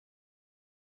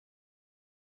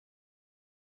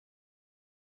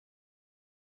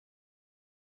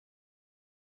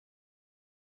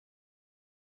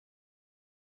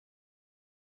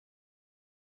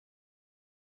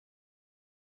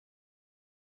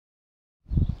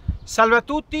Salve a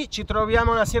tutti, ci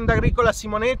troviamo all'azienda agricola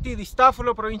Simonetti di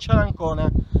Staffolo, provincia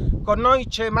d'Ancona. Con noi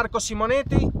c'è Marco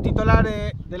Simonetti,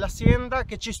 titolare dell'azienda,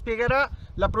 che ci spiegherà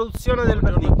la produzione del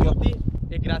verdicchio. Buongiorno a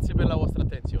tutti e grazie per la vostra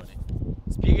attenzione.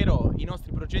 Spiegherò i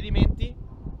nostri procedimenti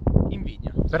in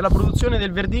vigna. Per la produzione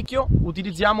del verdicchio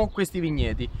utilizziamo questi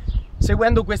vigneti,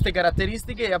 seguendo queste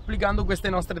caratteristiche e applicando queste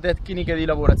nostre tecniche di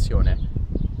lavorazione.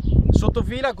 Sotto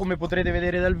fila, come potrete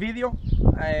vedere dal video,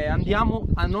 andiamo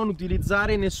a non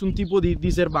utilizzare nessun tipo di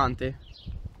diserbante,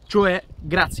 cioè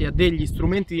grazie a degli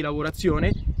strumenti di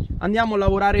lavorazione andiamo a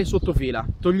lavorare sotto fila,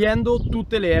 togliendo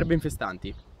tutte le erbe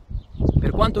infestanti.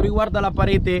 Per quanto riguarda la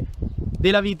parete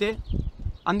della vite,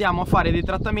 andiamo a fare dei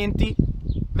trattamenti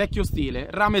vecchio stile,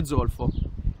 rame e zolfo,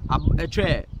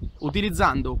 cioè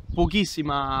utilizzando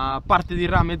pochissima parte di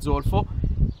rame e zolfo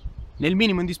nel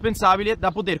minimo indispensabile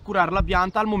da poter curare la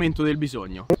pianta al momento del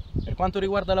bisogno. Per quanto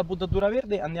riguarda la buttatura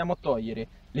verde, andiamo a togliere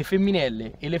le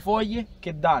femminelle e le foglie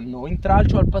che danno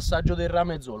intralcio al passaggio del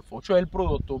rame e zolfo, cioè il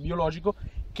prodotto biologico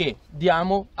che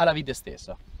diamo alla vite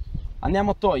stessa.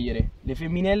 Andiamo a togliere le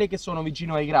femminelle che sono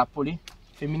vicino ai grappoli,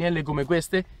 femminelle come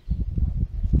queste,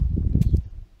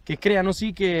 che creano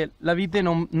sì che la vite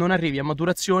non arrivi a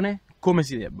maturazione come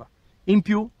si debba. In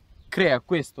più crea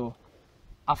questo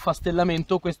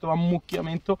affastellamento, questo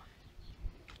ammucchiamento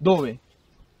dove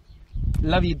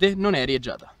la vite non è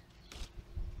arieggiata.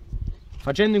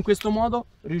 Facendo in questo modo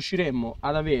riusciamo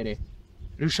ad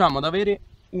avere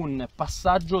un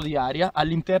passaggio di aria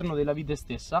all'interno della vite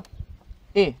stessa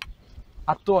e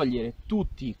a togliere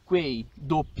tutti quei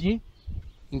doppi,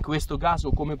 in questo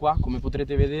caso come qua, come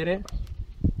potrete vedere,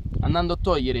 andando a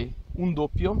togliere un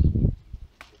doppio,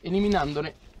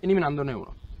 eliminandone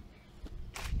uno.